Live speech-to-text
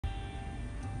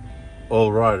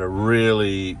All right, a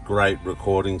really great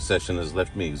recording session has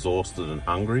left me exhausted and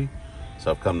hungry.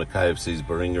 So I've come to KFC's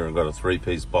Baringa and got a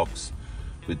 3-piece box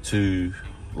with 2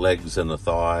 legs and a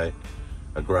thigh,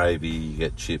 a gravy, you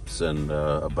get chips and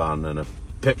a bun and a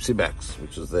Pepsi Max,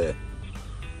 which is there.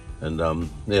 And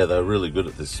yeah, they're really good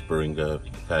at this Baringa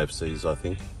KFC's, I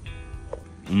think.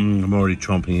 I'm already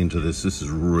chomping into this. This is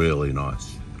really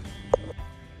nice.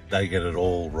 They get it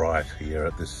all right here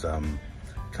at this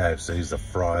KFC's. The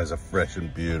fries are fresh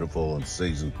and beautiful and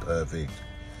seasoned perfect.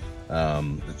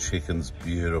 The chicken's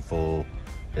beautiful.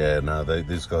 Yeah, no,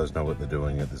 these guys know what they're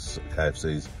doing at this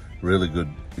KFC's. Really good,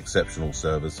 exceptional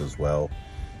service as well.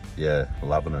 Yeah,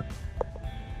 loving it.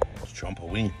 Let's chomp a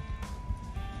wing.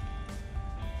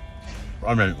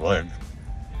 I mean legs.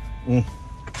 Oh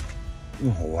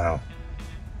wow.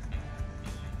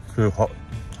 Too hot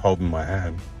holding my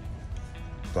hand.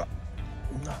 But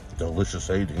delicious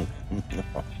eating.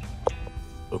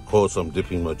 Of course, I'm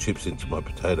dipping my chips into my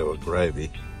potato and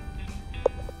gravy.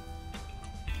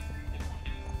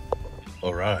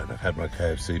 All right, I've had my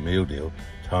KFC meal deal.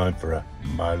 Time for a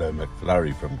Milo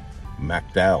McFlurry from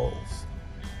McDowell's.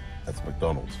 That's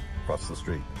McDonald's across the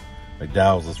street.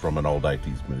 McDowell's is from an old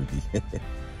 80s movie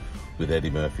with Eddie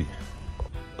Murphy.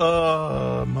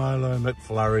 Oh, Milo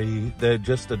McFlurry. They're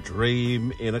just a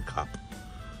dream in a cup.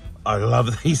 I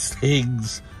love these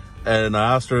things. And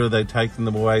I asked her, are they taking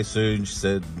them away soon? She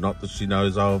said, not that she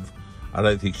knows of. I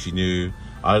don't think she knew.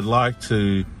 I'd like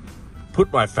to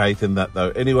put my faith in that though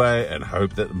anyway, and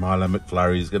hope that Milo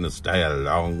McFlurry is going to stay a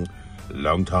long,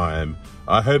 long time.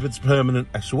 I hope it's permanent.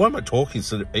 Actually, why am I talking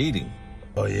instead of eating?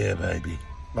 Oh yeah, baby.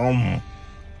 Milo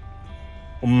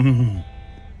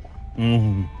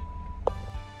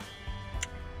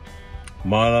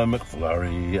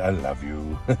McFlurry, I love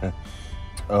you.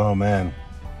 Oh man,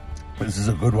 this is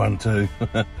a good one too.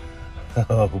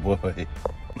 Oh boy,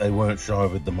 they weren't shy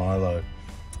with the Milo.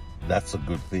 That's a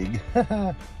good thing.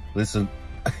 Listen,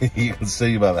 you can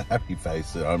see by the happy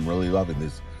face that I'm really loving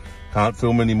this. Can't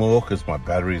film anymore because my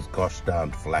battery is gosh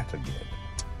darn flat again.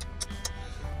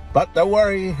 But don't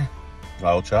worry,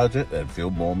 I'll charge it and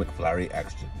film more McFlurry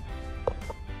action.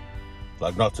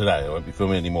 Like not today, I won't be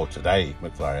filming any more today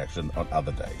McFlurry action, on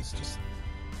other days, just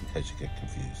in case you get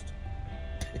confused.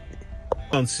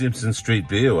 On Simpson Street,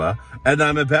 Beerwah, and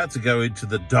I'm about to go into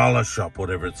the dollar shop,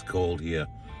 whatever it's called here.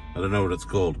 I don't know what it's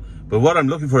called. But what I'm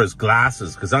looking for is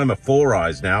glasses, because I'm a 4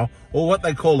 eyes now, or what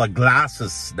they call a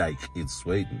glasses snake in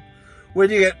Sweden. When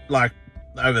you get like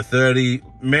over 30,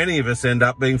 many of us end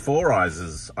up being 4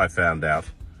 eyes, I found out.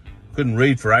 Couldn't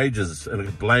read for ages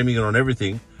and blaming it on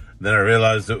everything. Then I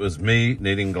realized it was me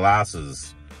needing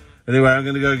glasses. Anyway, I'm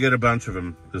going to go get a bunch of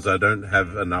them because I don't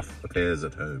have enough pairs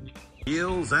at home.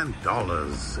 Deals and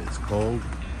Dollars, it's called.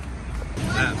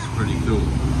 That's pretty cool.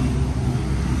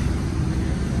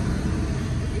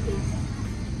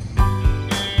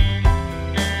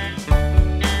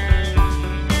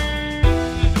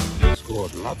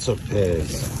 Scored lots of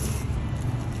pairs.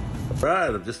 Right,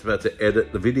 I'm just about to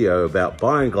edit the video about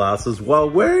buying glasses while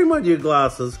wearing my new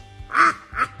glasses.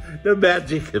 The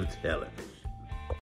magic of television.